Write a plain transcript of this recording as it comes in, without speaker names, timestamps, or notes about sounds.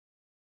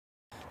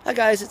Hi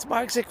guys, it's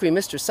Marc Zicree,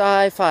 Mr.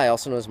 Sci-Fi,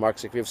 also known as Marc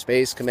Zicree of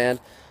Space Command.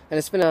 And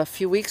it's been a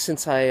few weeks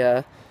since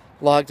I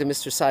logged a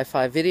Mr.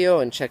 Sci-Fi video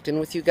and checked in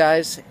with you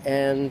guys.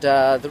 And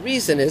the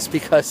reason is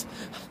because,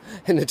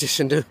 in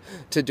addition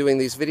to doing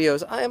these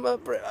videos, I'm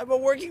a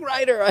working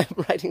writer.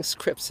 I'm writing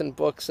scripts and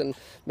books and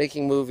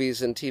making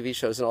movies and TV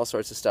shows and all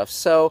sorts of stuff.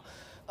 So,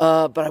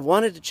 but I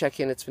wanted to check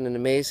in. It's been an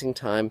amazing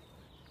time.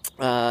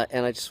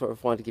 And I just sort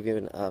of wanted to give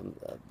you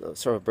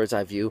sort of a bird's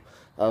eye view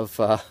of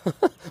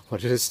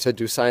what it is to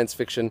do science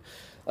fiction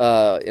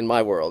in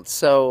my world.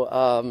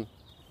 So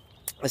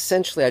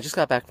essentially, I just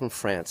got back from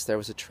France. There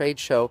was a trade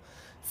show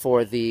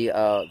for the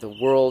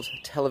world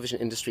television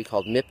industry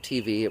called MIP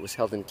TV. It was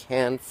held in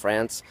Cannes,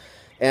 France.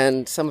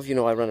 And some of you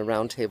know I run a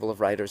roundtable of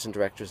writers and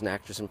directors and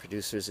actors and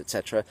producers,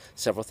 etc.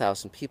 Several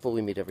thousand people.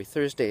 We meet every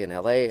Thursday in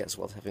LA, as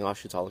well as having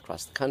offshoots all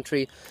across the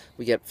country.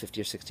 We get 50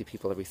 or 60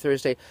 people every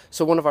Thursday.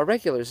 So one of our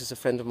regulars is a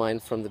friend of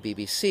mine from the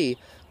BBC,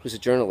 who's a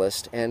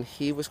journalist, and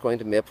he was going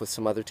to MIP with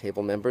some other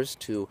table members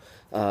to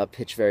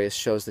pitch various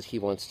shows that he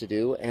wants to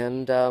do,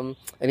 and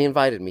he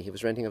invited me. He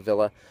was renting a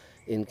villa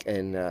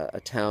in a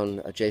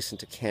town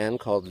adjacent to Cannes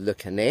called Le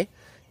Cannet.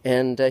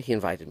 And he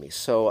invited me.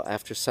 So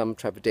after some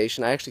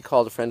trepidation, I actually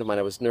called a friend of mine.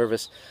 I was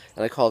nervous,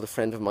 and I called a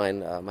friend of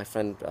mine, my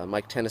friend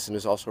Mike Tennyson,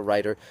 who's also a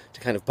writer, to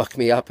kind of buck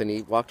me up, and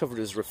he walked over to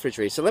his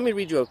refrigerator. So let me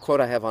read you a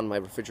quote I have on my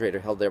refrigerator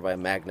held there by a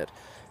magnet.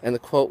 And the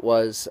quote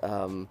was,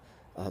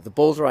 the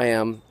bolder I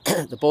am,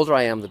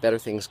 the better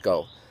things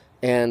go.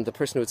 And the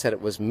person who had said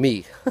it was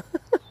me.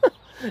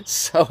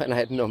 So, and I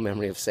had no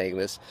memory of saying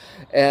this,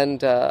 and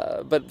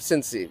but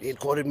since it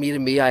quoted me to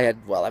me,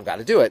 I've got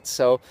to do it.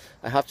 So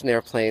I hopped an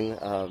airplane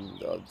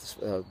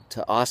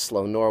to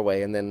Oslo,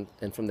 Norway, and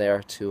from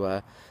there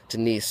to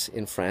Nice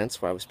in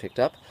France, where I was picked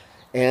up,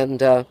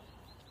 and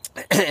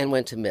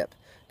went to MIP.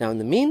 Now, in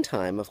the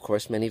meantime, of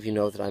course, many of you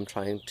know that I'm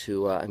trying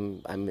to,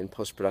 I'm in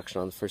post-production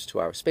on the first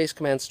 2 hour Space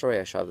Command story.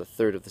 I shot the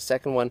third of the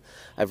second one.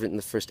 I've written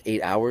the first 8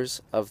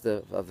 hours of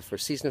the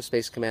first season of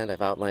Space Command.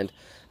 I've outlined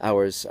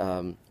hours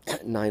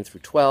 9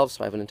 through 12,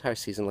 so I have an entire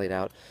season laid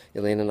out.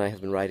 Elaine and I have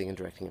been writing and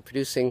directing and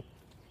producing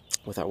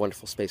with our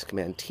wonderful Space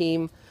Command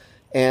team.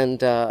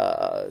 And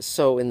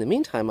so in the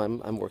meantime,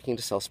 I'm working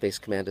to sell Space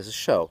Command as a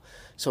show.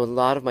 So a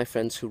lot of my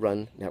friends who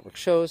run network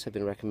shows have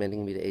been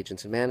recommending me to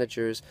agents and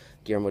managers.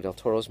 Guillermo del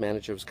Toro's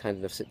manager was kind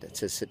enough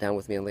to sit down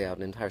with me and lay out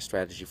an entire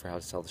strategy for how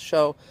to sell the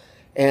show.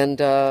 And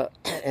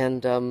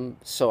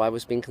so I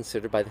was being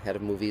considered by the head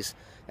of movies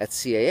at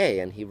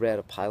CAA, and he read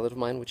a pilot of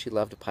mine, which he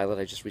loved, a pilot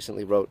I just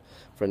recently wrote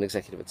for an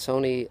executive at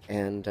Sony,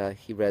 and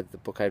he read the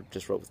book I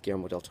just wrote with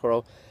Guillermo del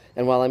Toro.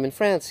 And while I'm in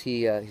France,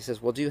 he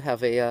says, well, do you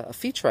have a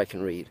feature I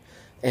can read?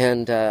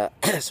 And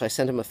so I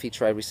sent him a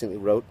feature I recently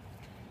wrote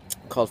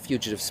called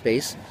Fugitive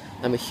Space.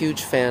 I'm a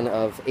huge fan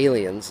of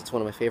Aliens. It's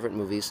one of my favorite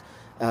movies,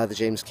 the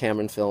James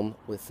Cameron film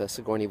with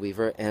Sigourney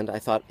Weaver, and I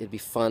thought it'd be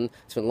fun.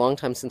 It's been a long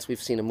time since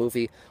we've seen a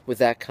movie with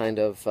that kind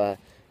of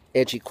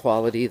edgy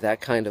quality,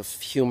 that kind of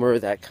humor,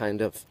 that kind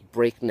of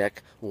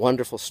breakneck,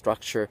 wonderful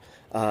structure,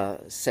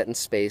 set in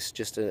space,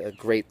 just a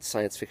great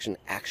science fiction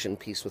action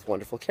piece with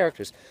wonderful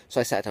characters. So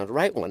I sat down to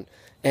write one,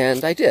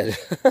 and I did.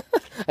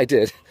 I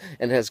did.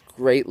 And it has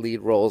great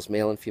lead roles,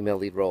 male and female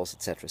lead roles,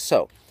 etc.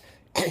 So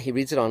he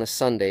reads it on a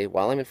Sunday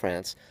while I'm in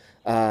France,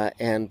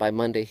 and by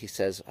Monday he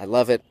says, I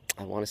love it,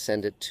 I want to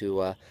send it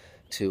to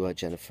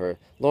Jennifer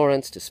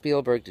Lawrence, to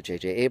Spielberg, to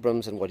J.J.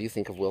 Abrams, and what do you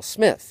think of Will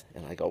Smith?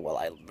 And I go, well,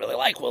 I really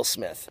like Will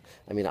Smith.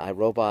 I mean, I,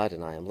 Robot,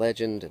 and I Am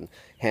Legend, and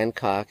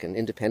Hancock, and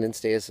Independence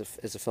Day is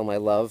a film I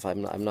love.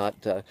 I'm not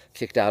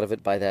kicked out of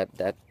it by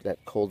that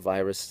cold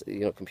virus,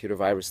 computer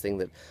virus thing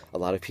that a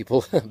lot of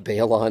people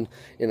bail on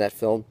in that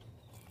film.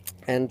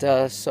 And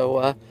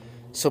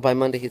so by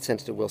Monday he'd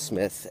sent it to Will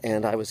Smith,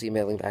 and I was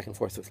emailing back and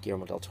forth with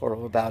Guillermo del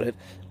Toro about it,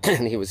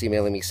 and he was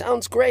emailing me,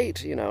 sounds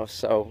great,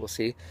 so we'll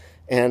see.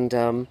 And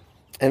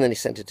then he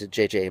sent it to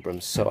J.J.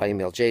 Abrams. So I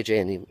emailed J.J.,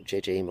 and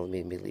J.J. emailed me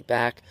immediately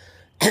back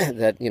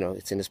that,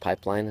 it's in his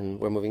pipeline and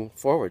we're moving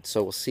forward.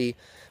 So we'll see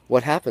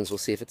what happens. We'll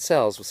see if it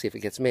sells. We'll see if it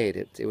gets made.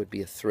 It would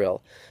be a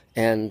thrill.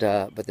 And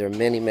but there are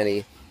many,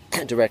 many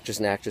directors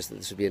and actors that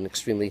this would be an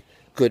extremely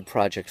good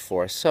project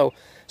for. So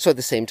at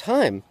the same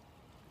time,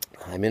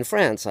 I'm in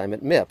France. I'm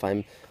at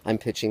MIP. I'm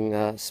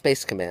pitching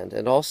Space Command.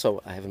 And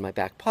also I have in my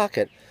back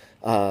pocket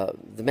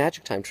the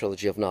Magic Time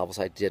trilogy of novels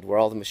I did, where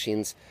all the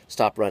machines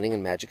stop running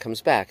and magic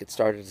comes back. It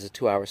started as a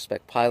 2 hour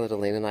spec pilot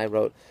Elaine and I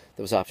wrote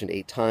that was optioned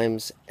 8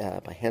 times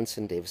by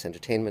Henson, Davis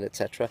Entertainment,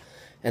 etc.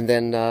 And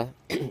then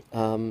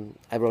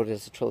I wrote it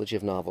as a trilogy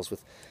of novels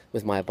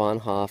with Maya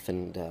Bonhoeff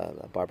and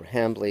Barbara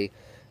Hambly,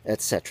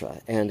 etc.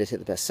 And it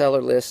hit the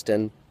bestseller list,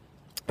 and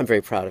I'm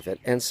very proud of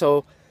it. And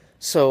so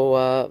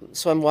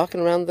I'm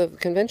walking around the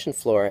convention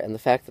floor, and the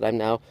fact that I'm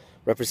now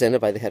represented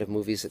by the head of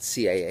movies at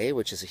CAA,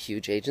 which is a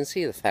huge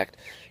agency, the fact,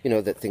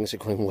 that things are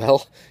going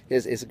well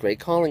is a great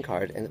calling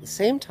card. And at the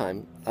same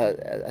time,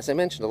 as I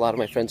mentioned, a lot of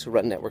my friends who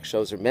run network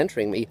shows are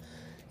mentoring me,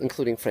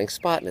 including Frank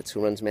Spotnitz,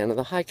 who runs Man of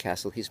the High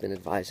Castle. He's been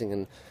advising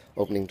and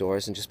opening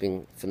doors and just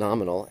being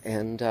phenomenal.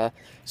 And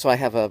so I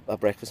have a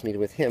breakfast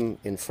meeting with him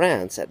in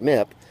France at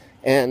MIP,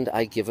 and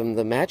I give them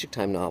the Magic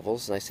Time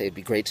novels, and I say it'd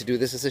be great to do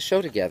this as a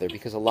show together,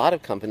 because a lot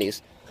of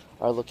companies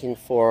are looking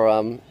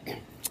for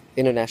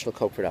international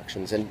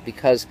co-productions, and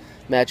because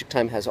Magic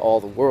Time has all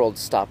the world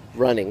stopped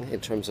running in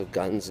terms of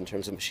guns, in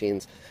terms of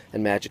machines,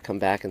 and magic come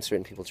back and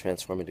certain people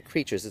transform into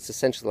creatures, it's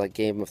essentially like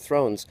Game of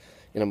Thrones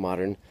in a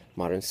modern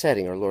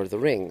setting, or Lord of the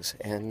Rings,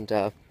 and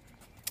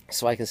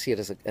so I can see it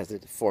as a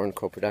foreign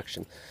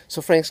co-production.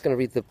 So Frank's going to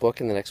read the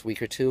book in the next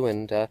week or two,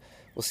 and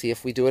we'll see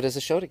if we do it as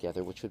a show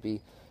together, which would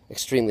be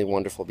extremely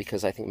wonderful,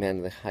 because I think Man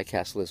in the High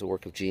Castle is a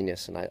work of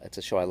genius, and it's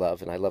a show I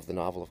love, and I love the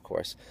novel, of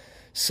course.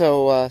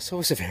 So it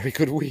was a very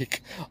good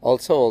week, all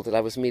told. And I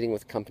was meeting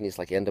with companies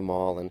like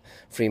Endemol and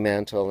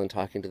Fremantle, and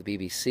talking to the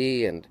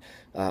BBC, and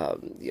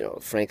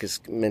Frank has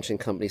mentioned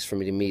companies for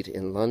me to meet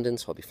in London,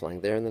 so I'll be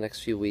flying there in the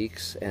next few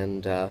weeks,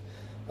 and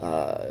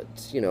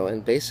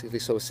and basically,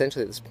 so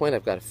essentially at this point,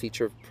 I've got a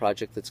feature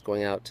project that's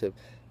going out to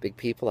big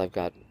people. I've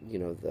got,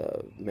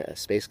 the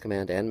Space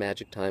Command and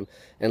Magic Time,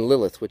 and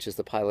Lilith, which is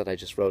the pilot I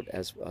just wrote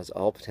as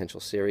all potential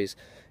series.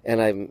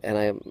 And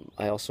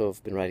I also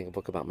have been writing a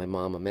book about my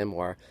mom, a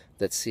memoir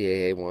that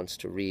CAA wants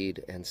to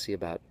read and see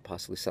about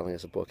possibly selling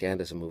as a book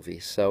and as a movie.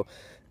 So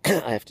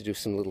I have to do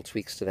some little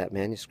tweaks to that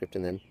manuscript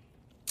and then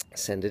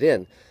send it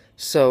in.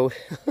 So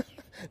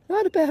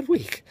not a bad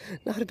week.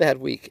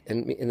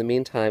 And in the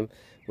meantime,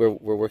 we're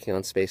working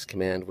on Space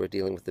Command. We're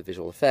dealing with the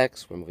visual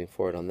effects. We're moving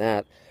forward on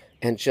that.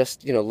 And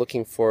just,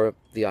 looking for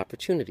the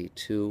opportunity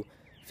to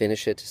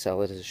finish it, to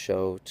sell it as a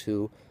show,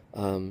 to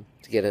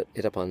get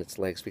it up on its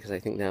legs, because I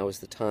think now is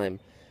the time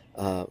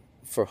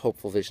for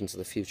hopeful visions of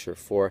the future,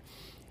 for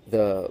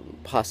the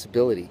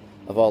possibility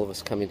of all of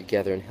us coming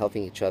together and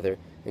helping each other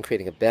and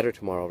creating a better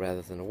tomorrow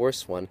rather than a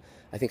worse one.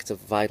 I think it's a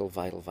vital,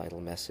 vital, vital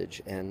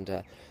message. And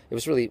it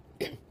was really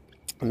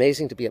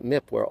amazing to be at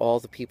MIP, where all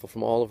the people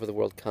from all over the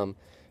world come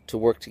to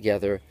work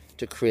together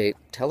to create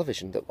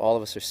television that all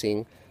of us are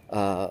seeing.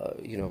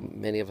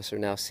 Many of us are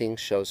now seeing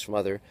shows from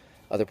other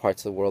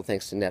parts of the world.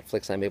 Thanks to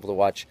Netflix, I'm able to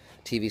watch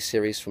TV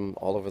series from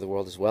all over the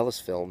world as well as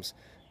films.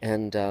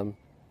 And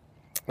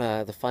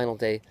the final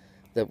day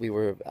that we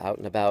were out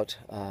and about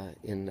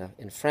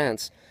in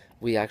France,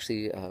 we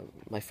actually,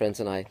 my friends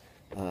and I,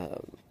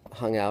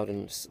 hung out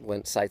and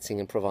went sightseeing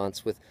in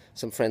Provence with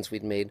some friends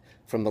we'd made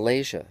from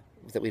Malaysia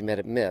that we met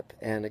at MIP.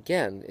 And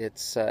again,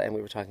 and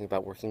we were talking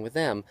about working with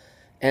them.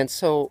 And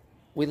so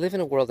we live in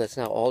a world that's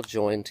now all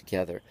joined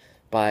together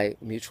by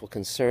mutual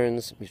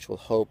concerns, mutual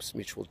hopes,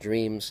 mutual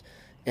dreams,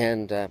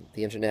 and the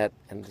internet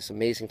and this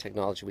amazing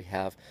technology we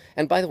have.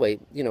 And by the way,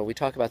 we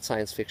talk about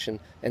science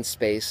fiction and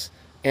space,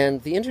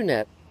 and the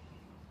internet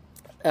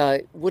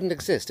wouldn't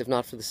exist if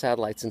not for the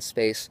satellites in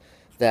space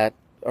that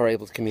are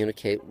able to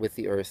communicate with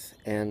the Earth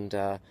and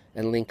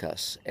link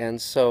us.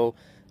 And so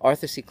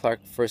Arthur C.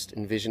 Clarke first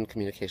envisioned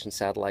communication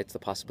satellites, the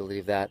possibility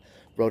of that,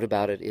 wrote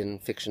about it in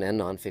fiction and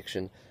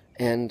nonfiction,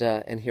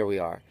 and here we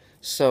are.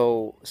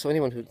 So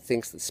anyone who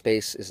thinks that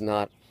space is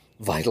not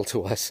vital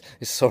to us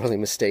is sorely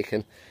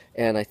mistaken,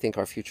 and I think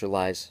our future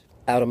lies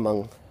out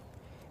among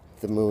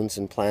the moons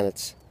and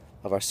planets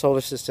of our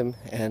solar system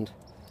and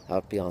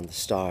out beyond the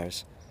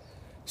stars.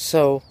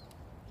 So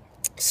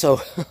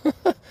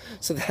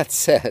that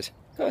said,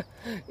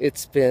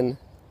 it's been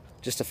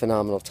just a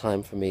phenomenal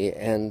time for me,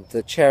 and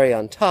the cherry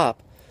on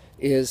top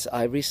is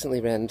I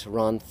recently ran into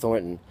Ron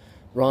Thornton.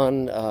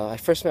 I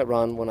first met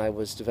Ron when I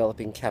was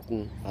developing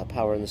Captain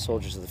Power and the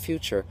Soldiers of the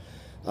Future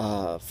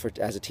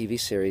as a TV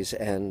series,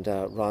 and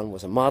Ron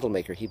was a model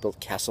maker. He built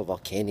Castle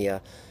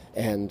Volcania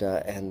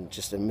and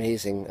just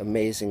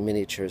amazing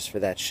miniatures for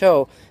that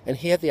show, and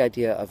he had the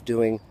idea of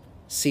doing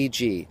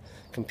CG,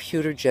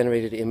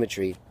 computer-generated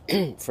imagery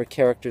for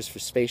characters, for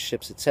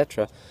spaceships,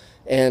 etc.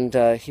 And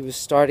he was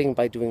starting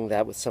by doing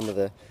that with some of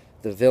the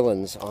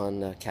villains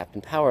on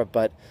Captain Power,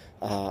 but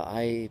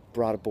I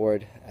brought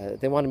aboard,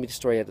 they wanted me to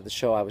story edit the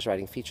show. I was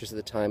writing features at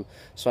the time,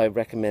 so I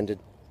recommended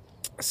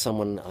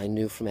someone I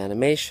knew from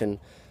animation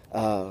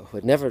who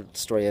had never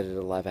story edited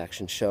a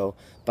live-action show,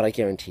 but I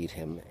guaranteed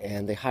him.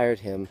 And they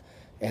hired him,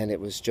 and it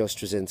was Joe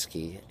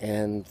Straczynski.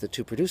 And the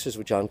two producers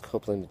were John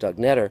Copeland and Doug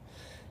Netter.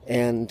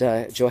 And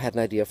Joe had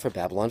an idea for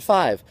Babylon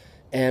 5.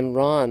 And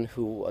Ron,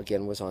 who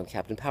again was on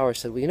Captain Power,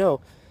 said,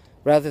 well,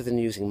 rather than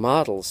using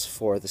models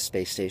for the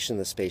space station,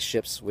 the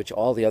spaceships, which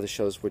all the other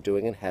shows were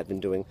doing and had been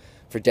doing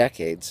for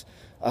decades,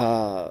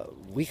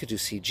 we could do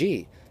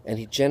CG. And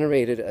he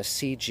generated a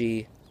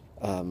CG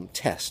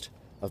test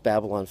of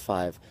Babylon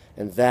 5,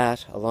 and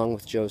that, along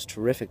with Joe's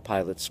terrific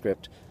pilot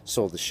script,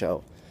 sold the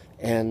show.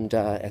 And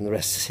the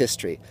rest is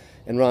history.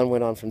 And Ron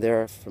went on from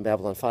there, from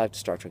Babylon 5 to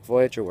Star Trek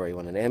Voyager, where he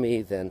won an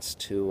Emmy, thence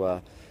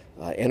to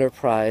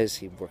Enterprise.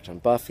 He worked on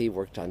Buffy,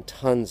 worked on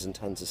tons and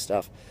tons of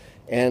stuff.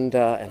 And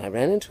I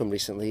ran into him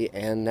recently,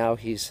 and now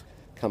he's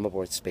come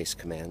aboard Space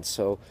Command.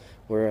 So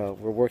we're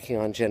working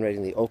on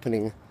generating the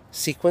opening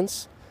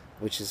sequence,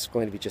 which is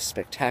going to be just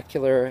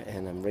spectacular,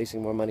 and I'm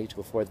raising more money to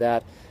afford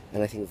that.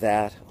 And I think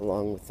that,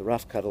 along with the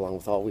rough cut, along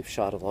with all we've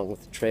shot, along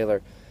with the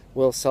trailer,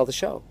 will sell the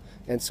show.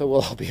 And so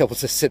we'll all be able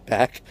to sit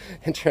back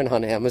and turn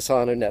on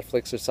Amazon or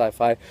Netflix or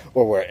Sci-Fi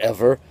or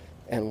wherever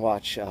and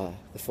watch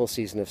the full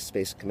season of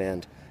Space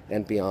Command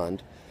and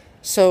beyond.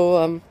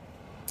 So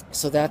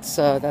so that's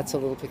a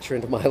little picture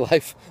into my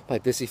life, my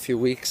busy few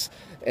weeks,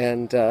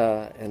 and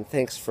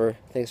thanks for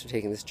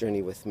taking this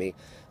journey with me,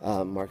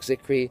 Marc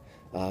Zicree,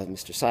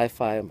 Mr.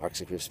 Sci-Fi, Marc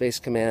Zicree of Space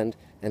Command,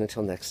 and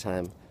until next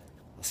time,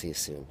 I'll see you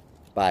soon.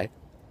 Bye.